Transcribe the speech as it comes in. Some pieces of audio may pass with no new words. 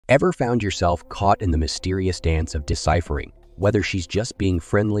Ever found yourself caught in the mysterious dance of deciphering, whether she's just being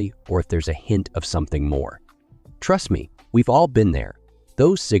friendly or if there's a hint of something more? Trust me, we've all been there.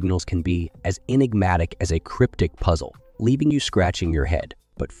 Those signals can be as enigmatic as a cryptic puzzle, leaving you scratching your head.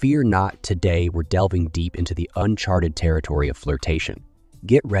 But fear not, today we're delving deep into the uncharted territory of flirtation.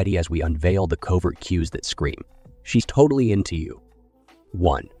 Get ready as we unveil the covert cues that scream, she's totally into you.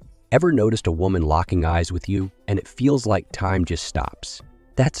 1. Ever noticed a woman locking eyes with you and it feels like time just stops?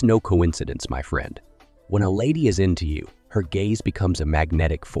 That's no coincidence, my friend. When a lady is into you, her gaze becomes a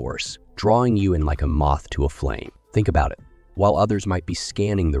magnetic force, drawing you in like a moth to a flame. Think about it. While others might be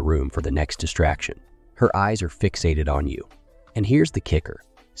scanning the room for the next distraction, her eyes are fixated on you. And here's the kicker.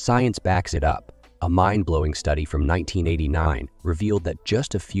 Science backs it up. A mind-blowing study from 1989 revealed that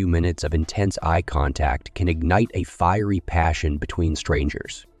just a few minutes of intense eye contact can ignite a fiery passion between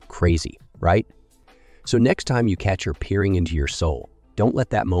strangers. Crazy, right? So next time you catch her peering into your soul, don't let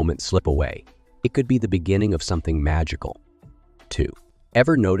that moment slip away. It could be the beginning of something magical. 2.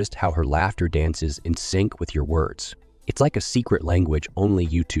 Ever noticed how her laughter dances in sync with your words? It's like a secret language only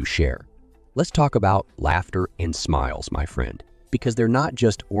you two share. Let's talk about laughter and smiles, my friend, because they're not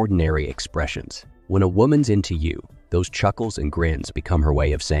just ordinary expressions. When a woman's into you, those chuckles and grins become her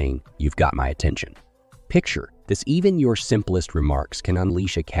way of saying, "You've got my attention." Picture this: even your simplest remarks can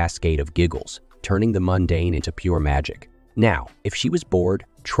unleash a cascade of giggles, turning the mundane into pure magic. Now, if she was bored,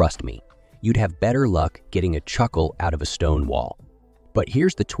 trust me, you'd have better luck getting a chuckle out of a stone wall. But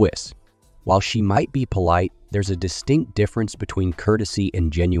here's the twist. While she might be polite, there's a distinct difference between courtesy and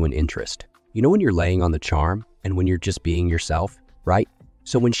genuine interest. You know when you're laying on the charm and when you're just being yourself, right?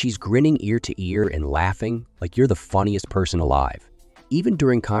 So when she's grinning ear to ear and laughing like you're the funniest person alive, even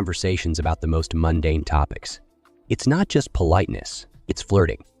during conversations about the most mundane topics. It's not just politeness, it's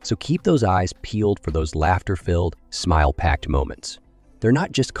flirting. So keep those eyes peeled for those laughter-filled, smile-packed moments. They're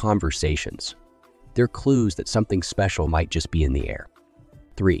not just conversations. They're clues that something special might just be in the air.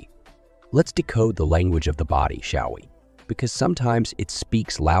 3. Let's decode the language of the body, shall we? Because sometimes it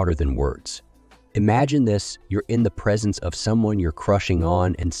speaks louder than words. Imagine this: you're in the presence of someone you're crushing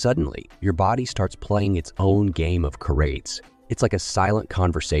on, and suddenly your body starts playing its own game of charades. It's like a silent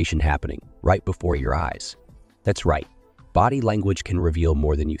conversation happening right before your eyes. That's right. Body language can reveal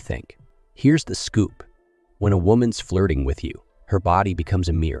more than you think. Here's the scoop. When a woman's flirting with you, her body becomes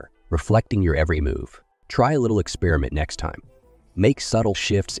a mirror, reflecting your every move. Try a little experiment next time. Make subtle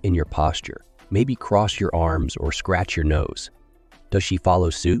shifts in your posture. Maybe cross your arms or scratch your nose. Does she follow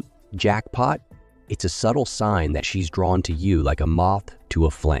suit? Jackpot? It's a subtle sign that she's drawn to you like a moth to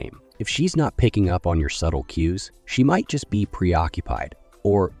a flame. If she's not picking up on your subtle cues, she might just be preoccupied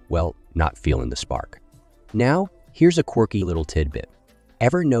or, well, not feeling the spark. Now, here's a quirky little tidbit.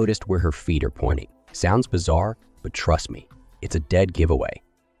 Ever noticed where her feet are pointing? Sounds bizarre, but trust me, it's a dead giveaway.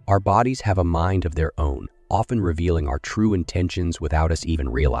 Our bodies have a mind of their own, often revealing our true intentions without us even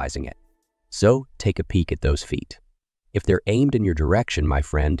realizing it. So, take a peek at those feet. If they're aimed in your direction, my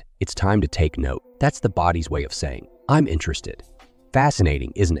friend, it's time to take note. That's the body's way of saying, "I'm interested."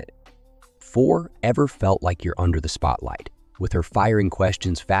 Fascinating, isn't it? 4. Ever felt like you're under the spotlight, with her firing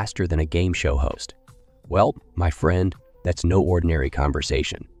questions faster than a game show host? Well, my friend, that's no ordinary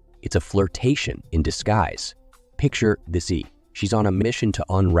conversation. It's a flirtation in disguise. Picture this: she's on a mission to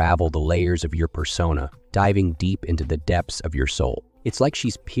unravel the layers of your persona, diving deep into the depths of your soul. It's like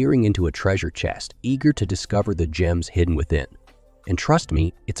she's peering into a treasure chest, eager to discover the gems hidden within. And trust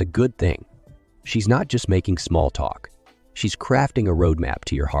me, it's a good thing. She's not just making small talk. She's crafting a roadmap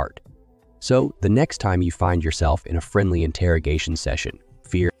to your heart. So, the next time you find yourself in a friendly interrogation session,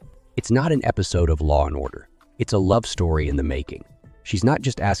 fear. It's not an episode of Law & Order. It's a love story in the making. She's not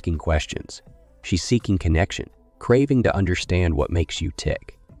just asking questions. She's seeking connection, craving to understand what makes you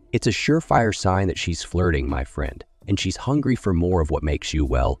tick. It's a surefire sign that she's flirting, my friend, and she's hungry for more of what makes you,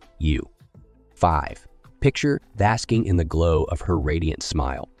 well, you. 5. Picture basking in the glow of her radiant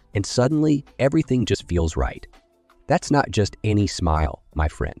smile, and suddenly everything just feels right. That's not just any smile, my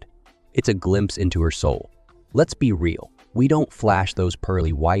friend. It's a glimpse into her soul. Let's be real. We don't flash those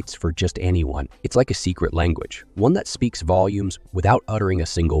pearly whites for just anyone. It's like a secret language, one that speaks volumes without uttering a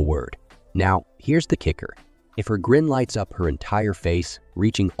single word. Now, here's the kicker. If her grin lights up her entire face,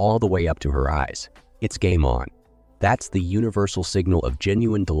 reaching all the way up to her eyes, it's game on. That's the universal signal of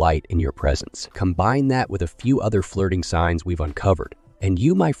genuine delight in your presence. Combine that with a few other flirting signs we've uncovered, and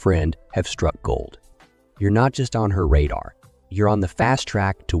you, my friend, have struck gold. You're not just on her radar. You're on the fast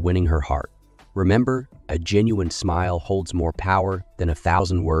track to winning her heart. Remember, a genuine smile holds more power than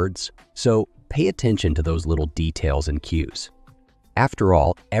 1,000 words, so pay attention to those little details and cues. After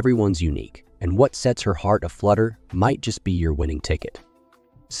all, everyone's unique, and what sets her heart aflutter might just be your winning ticket.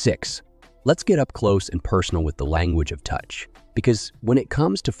 6. Let's get up close and personal with the language of touch. Because when it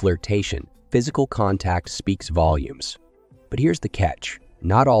comes to flirtation, physical contact speaks volumes. But here's the catch.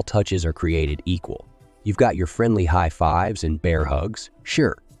 Not all touches are created equal. You've got your friendly high fives and bear hugs,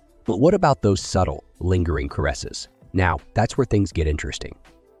 sure. But what about those subtle, lingering caresses? Now, that's where things get interesting.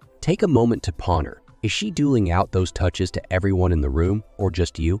 Take a moment to ponder. Is she doling out those touches to everyone in the room or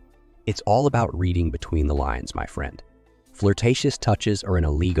just you? It's all about reading between the lines, my friend. Flirtatious touches are in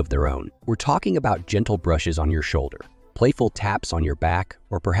a league of their own. We're talking about gentle brushes on your shoulder, playful taps on your back,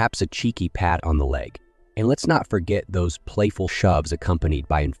 or perhaps a cheeky pat on the leg. And let's not forget those playful shoves accompanied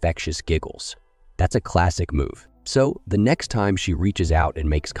by infectious giggles. That's a classic move. So the next time she reaches out and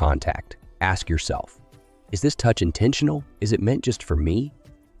makes contact, ask yourself, is this touch intentional? Is it meant just for me?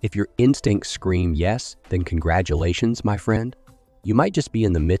 If your instincts scream yes, then congratulations, my friend. You might just be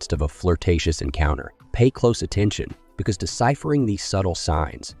in the midst of a flirtatious encounter. Pay close attention, because deciphering these subtle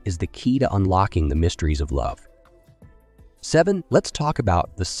signs is the key to unlocking the mysteries of love. 7. Let's talk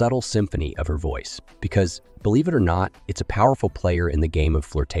about the subtle symphony of her voice, because, believe it or not, it's a powerful player in the game of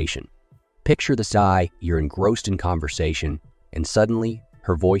flirtation. Picture the sigh, you're engrossed in conversation, and suddenly,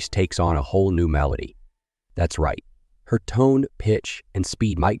 her voice takes on a whole new melody. That's right. Her tone, pitch, and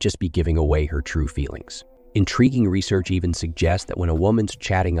speed might just be giving away her true feelings. Intriguing research even suggests that when a woman's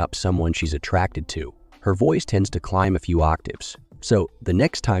chatting up someone she's attracted to, her voice tends to climb a few octaves. So, the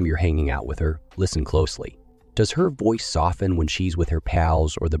next time you're hanging out with her, listen closely. Does her voice soften when she's with her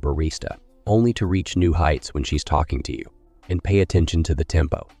pals or the barista, only to reach new heights when she's talking to you? And pay attention to the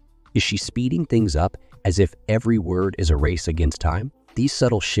tempo. Is she speeding things up as if every word is a race against time? These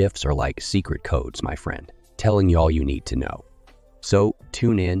subtle shifts are like secret codes, my friend, telling you all you need to know. So,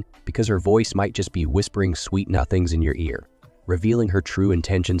 tune in, because her voice might just be whispering sweet nothings in your ear, revealing her true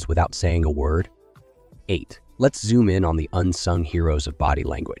intentions without saying a word. 8. Let's zoom in on the unsung heroes of body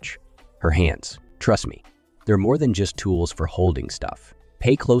language. Her hands. Trust me, they're more than just tools for holding stuff.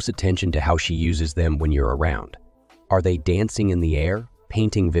 Pay close attention to how she uses them when you're around. Are they dancing in the air,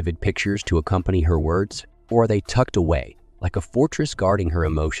 painting vivid pictures to accompany her words? Or are they tucked away, like a fortress guarding her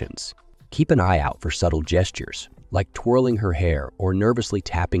emotions? Keep an eye out for subtle gestures, like twirling her hair or nervously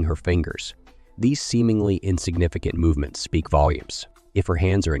tapping her fingers. These seemingly insignificant movements speak volumes. If her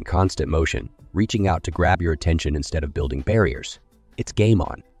hands are in constant motion, reaching out to grab your attention instead of building barriers, it's game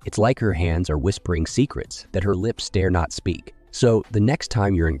on. It's like her hands are whispering secrets that her lips dare not speak. So the next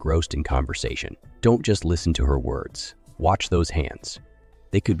time you're engrossed in conversation, don't just listen to her words. Watch those hands.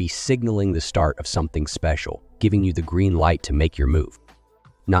 They could be signaling the start of something special, giving you the green light to make your move.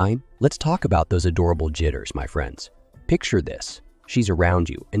 9. Let's talk about those adorable jitters, my friends. Picture this. She's around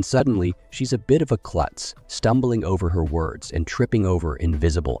you, and suddenly she's a bit of a klutz, stumbling over her words and tripping over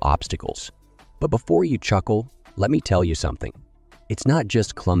invisible obstacles. But before you chuckle, let me tell you something. It's not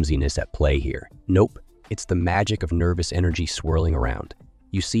just clumsiness at play here. Nope, it's the magic of nervous energy swirling around.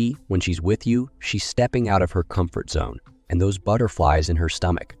 You see, when she's with you, she's stepping out of her comfort zone, and those butterflies in her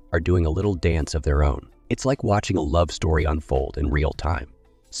stomach are doing a little dance of their own. It's like watching a love story unfold in real time.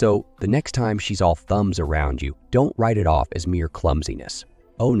 So, the next time she's all thumbs around you, don't write it off as mere clumsiness.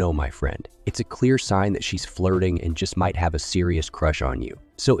 Oh no, my friend, it's a clear sign that she's flirting and just might have a serious crush on you.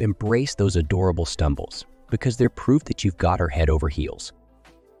 So embrace those adorable stumbles, because they're proof that you've got her head over heels.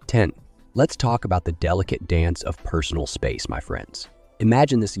 10. Let's talk about the delicate dance of personal space, my friends.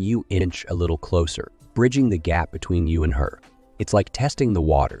 Imagine this you inch a little closer, bridging the gap between you and her. It's like testing the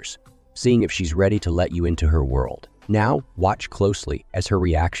waters, seeing if she's ready to let you into her world. Now, watch closely as her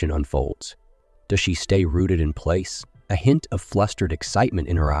reaction unfolds. Does she stay rooted in place? A hint of flustered excitement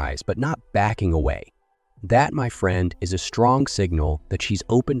in her eyes, but not backing away. That, my friend, is a strong signal that she's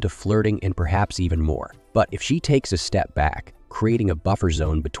open to flirting and perhaps even more. But if she takes a step back, creating a buffer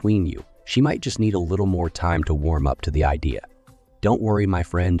zone between you, she might just need a little more time to warm up to the idea. Don't worry, my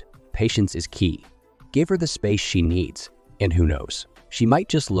friend. Patience is key. Give her the space she needs, and who knows? She might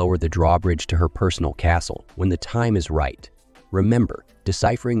just lower the drawbridge to her personal castle when the time is right. Remember,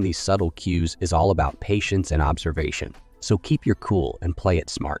 deciphering these subtle cues is all about patience and observation, so keep your cool and play it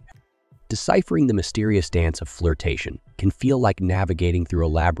smart. Deciphering the mysterious dance of flirtation can feel like navigating through a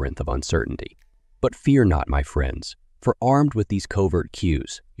labyrinth of uncertainty. But fear not, my friends, for armed with these covert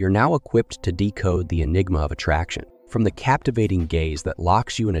cues, you're now equipped to decode the enigma of attraction. From the captivating gaze that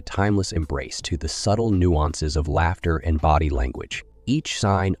locks you in a timeless embrace to the subtle nuances of laughter and body language, each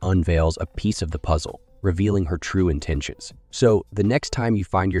sign unveils a piece of the puzzle, revealing her true intentions. So, the next time you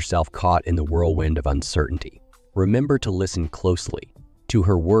find yourself caught in the whirlwind of uncertainty, remember to listen closely to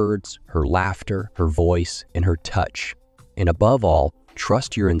her words, her laughter, her voice, and her touch. And above all,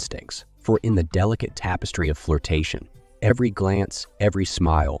 trust your instincts, for in the delicate tapestry of flirtation, Every glance, every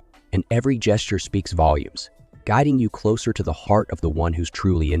smile, and every gesture speaks volumes, guiding you closer to the heart of the one who's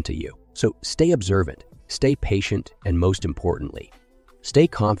truly into you. So stay observant, stay patient, and most importantly, stay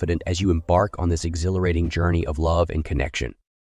confident as you embark on this exhilarating journey of love and connection.